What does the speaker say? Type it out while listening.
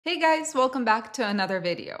Hey guys, welcome back to another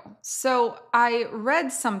video. So I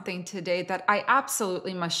read something today that I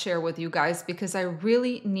absolutely must share with you guys because I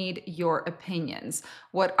really need your opinions.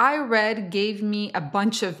 What I read gave me a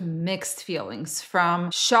bunch of mixed feelings, from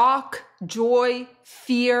shock, joy,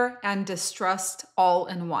 fear, and distrust all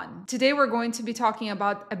in one. Today we're going to be talking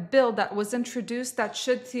about a bill that was introduced that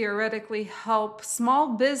should theoretically help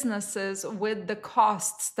small businesses with the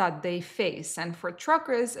costs that they face. And for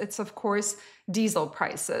truckers, it's of course diesel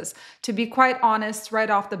prices. To be quite honest, right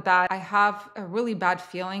off the bat, I have a really bad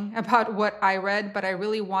feeling about what I read, but I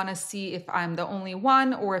really want to see if I'm the only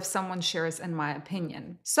one or if someone shares in my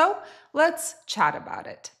opinion. So let's chat about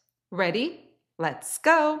it. Ready? Let's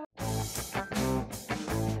go.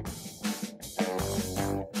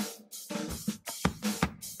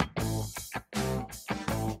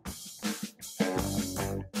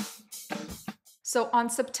 So on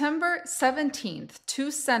September 17th,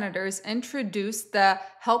 two senators introduced the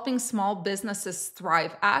Helping Small Businesses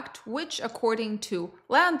Thrive Act, which, according to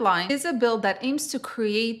Landline, is a bill that aims to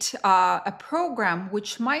create a program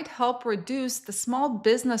which might help reduce the small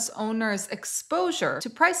business owners' exposure to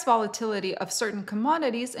price volatility of certain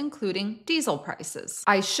commodities, including diesel prices.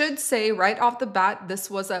 I should say right off the bat,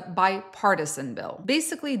 this was a bipartisan bill.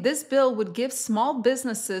 Basically, this bill would give small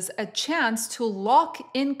businesses a chance to lock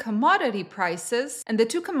in commodity prices, and the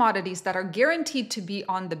two commodities that are guaranteed to be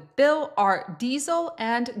on the bill are diesel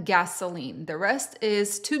and gasoline. The rest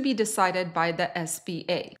is to be decided by the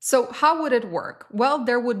SBA. So how would it work? Well,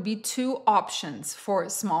 there would be two options for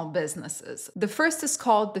small businesses. The first is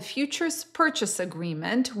called the Futures Purchase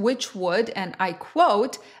Agreement, which would, and I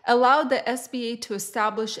quote, allow the SBA to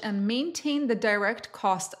establish and maintain the direct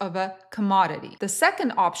cost of a commodity. The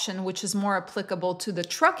second option, which is more applicable to the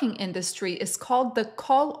trucking industry, is called the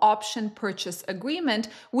Call Option Purchase Agreement,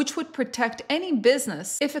 which would protect any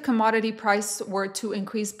business if a commodity price were to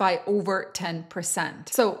increase by over 10%.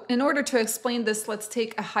 So in order to explain this, let's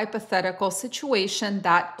take a hypothetical situation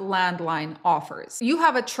that Landline offers. You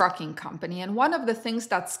have a trucking company, and one of the things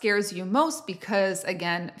that scares you most, because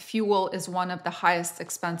again, fuel is one of the highest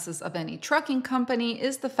expenses of any trucking company,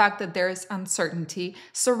 is the fact that there is uncertainty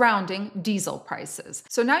surrounding diesel prices.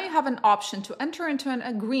 So now you have an option to enter into an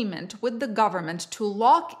agreement with the government to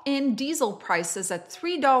lock in diesel prices at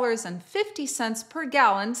 $3.50 per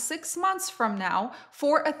gallon 6 months from now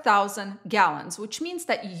for 1,000 gallons, which means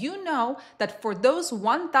that you know that for those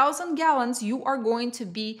 1,000 gallons, you are going to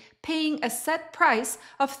be paying a set price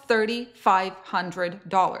of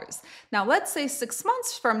 $3,500. Now, let's say 6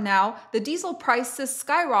 months from now, the diesel prices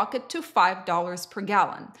skyrocket to $5 per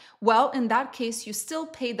gallon. Well, in that case, you still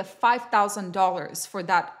pay the $5,000 for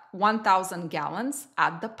that 1,000 gallons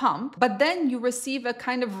at the pump, but then you receive a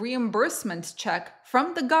kind of reimbursement check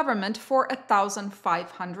from the government for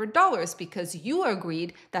 $1,500 because you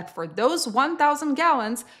agreed that for those 1,000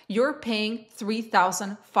 gallons, you're paying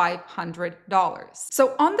 $3,500.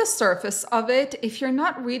 So on the surface of it, if you're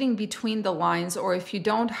not reading between the lines, or if you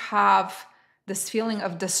don't have this feeling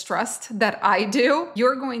of distrust that I do,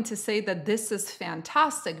 you're going to say that this is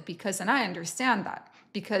fantastic because, and I understand that.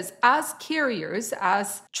 Because as carriers,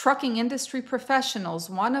 as trucking industry professionals,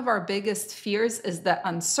 one of our biggest fears is the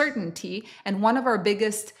uncertainty, and one of our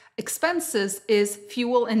biggest expenses is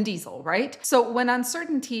fuel and diesel, right? So when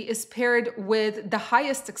uncertainty is paired with the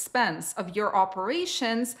highest expense of your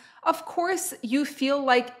operations, of course, you feel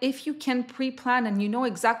like if you can pre-plan and you know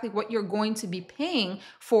exactly what you're going to be paying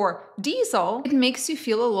for diesel, it makes you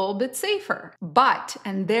feel a little bit safer. But,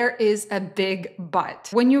 and there is a big but,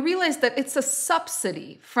 when you realize that it's a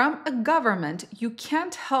subsidy from a government, you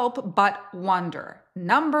can't help but wonder,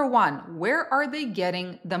 number one, where are they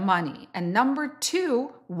getting the money? And number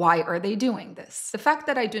two, why are they doing this? The fact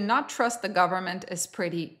that I do not trust the government is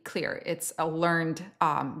pretty clear. It's a learned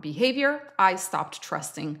behavior. I stopped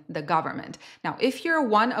trusting the government. Now, if you're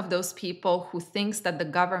one of those people who thinks that the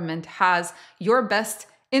government has your best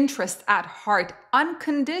interest at heart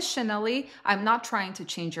unconditionally, I'm not trying to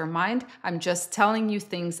change your mind. I'm just telling you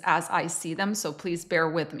things as I see them, so please bear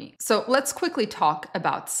with me. So let's quickly talk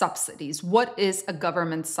about subsidies. What is a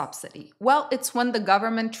government subsidy? Well, it's when the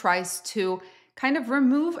government tries to kind of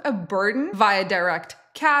remove a burden via direct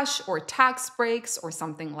cash or tax breaks or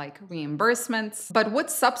something like reimbursements. But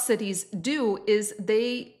what subsidies do is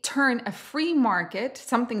they turn a free market,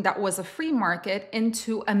 something that was a free market,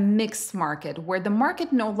 into a mixed market where the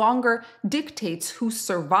market no longer dictates who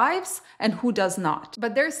survives and who does not.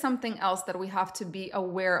 But there's something else that we have to be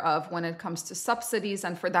aware of when it comes to subsidies,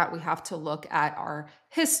 and for that we have to look at our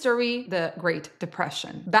history, the Great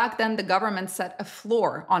Depression. Back then, the government set a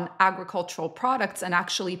floor on agricultural products and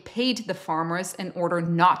actually paid the farmers in order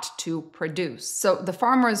order not to produce. So the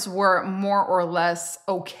farmers were more or less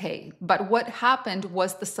okay. But what happened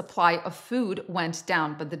was the supply of food went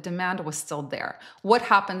down, but the demand was still there. What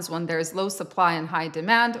happens when there's low supply and high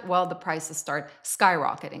demand? Well, the prices start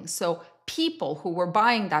skyrocketing. So people who were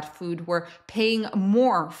buying that food were paying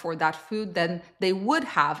more for that food than they would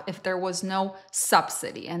have if there was no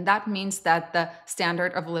subsidy. And that means that the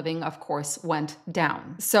standard of living, of course, went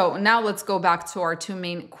down. So now let's go back to our two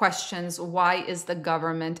main questions. Why is the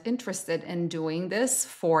government interested in doing this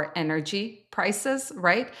for energy prices,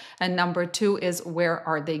 right? And number two is, where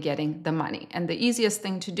are they getting the money? And the easiest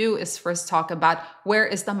thing to do is first talk about where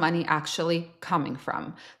is the money actually coming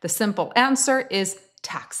from. The simple answer is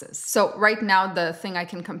taxes. So right now, the thing I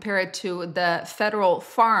can compare it to, the federal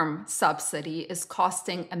farm subsidy is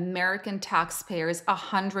costing American taxpayers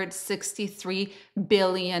 $163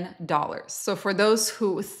 billion. So for those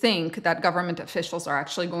who think that government officials are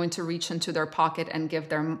actually going to reach into their pocket and give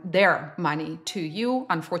their money to you,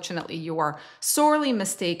 unfortunately, you are sorely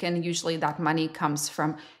mistaken. Usually that money comes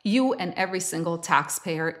from you and every single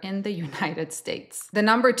taxpayer in the United States. The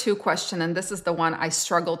number two question, and this is the one I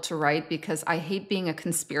struggled to write because I hate being a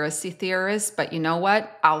conspiracy theorist, but you know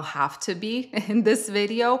what? I'll have to be in this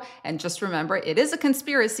video. And just remember, it is a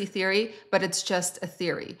conspiracy theory, but it's just a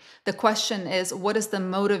theory. The question is, what is the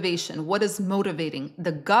motivation? What is motivating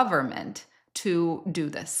the government to do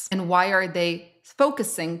this? And why are they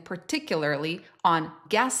focusing particularly on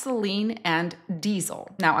gasoline and diesel?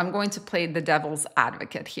 Now, I'm going to play the devil's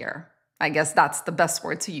advocate here. I guess that's the best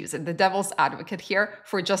word to use it, the devil's advocate here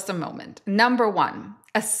for just a moment. Number one,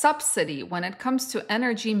 a subsidy when it comes to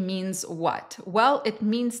energy means what? Well, it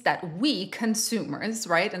means that we consumers,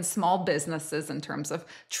 right, and small businesses in terms of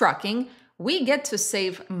trucking, we get to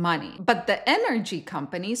save money, but the energy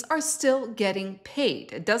companies are still getting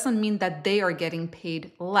paid. It doesn't mean that they are getting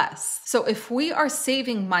paid less. So if we are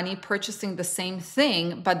saving money purchasing the same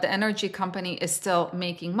thing, but the energy company is still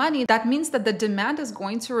making money, that means that the demand is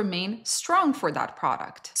going to remain strong for that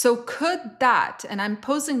product. So could that, and I'm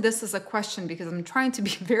posing this as a question because I'm trying to be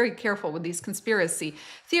very careful with these conspiracy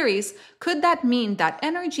theories, could that mean that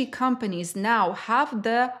energy companies now have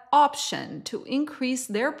the option to increase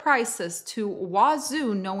their prices to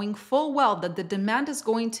wazoo, knowing full well that the demand is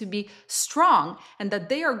going to be strong and that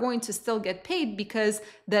they are going to still get paid because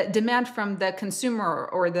the demand from the consumer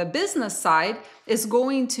or the business side is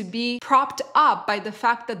going to be propped up by the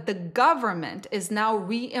fact that the government is now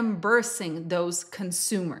reimbursing those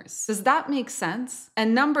consumers? Does that make sense?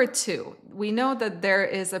 And number two, we know that there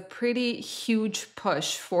is a pretty huge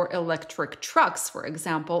push for electric trucks, for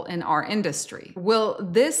example, in our industry. Will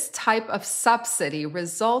this type of subsidy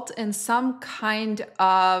result in some kind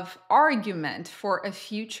of argument for a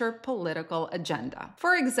future political agenda?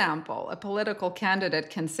 For example, a political candidate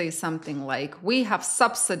can say something like, we have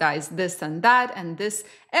subsidized this and that, and this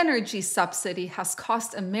energy subsidy has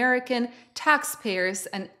cost American taxpayers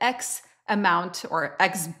an X amount or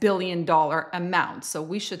X billion-dollar amount. So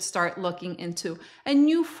we should start looking into a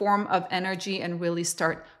new form of energy and really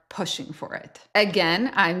start pushing for it.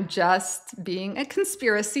 Again, I'm just being a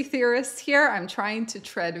conspiracy theorist here. I'm trying to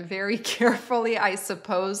tread very carefully, I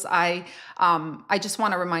suppose. I just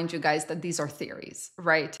want to remind you guys that these are theories,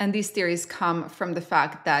 right? And these theories come from the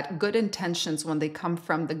fact that good intentions, when they come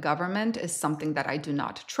from the government, is something that I do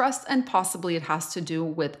not trust, and possibly it has to do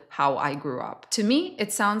with how I grew up. To me,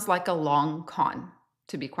 it sounds like a long con,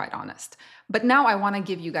 to be quite honest. But now I want to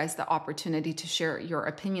give you guys the opportunity to share your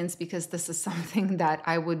opinions, because this is something that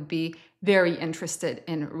I would be very interested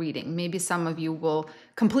in reading. Maybe some of you will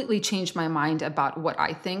completely change my mind about what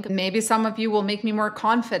I think. Maybe some of you will make me more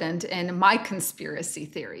confident in my conspiracy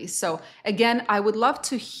theories. So again, I would love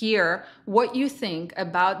to hear what you think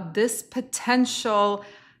about this potential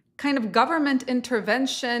kind of government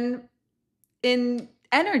intervention in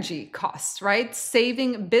energy costs, right?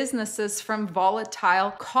 Saving businesses from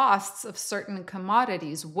volatile costs of certain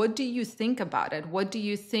commodities. What do you think about it? What do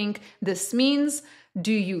you think this means?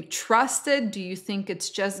 Do you trust it? Do you think it's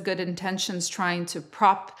just good intentions trying to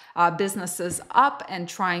prop businesses up and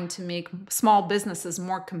trying to make small businesses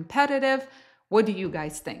more competitive? What do you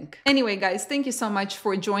guys think? Anyway, guys, thank you so much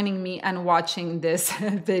for joining me and watching this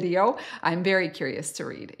video. I'm very curious to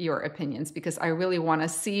read your opinions because I really want to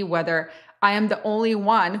see whether I am the only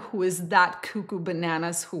one who is that cuckoo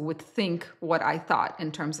bananas who would think what I thought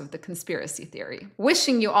in terms of the conspiracy theory.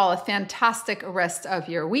 Wishing you all a fantastic rest of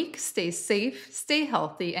your week. Stay safe, stay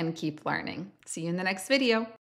healthy, and keep learning. See you in the next video.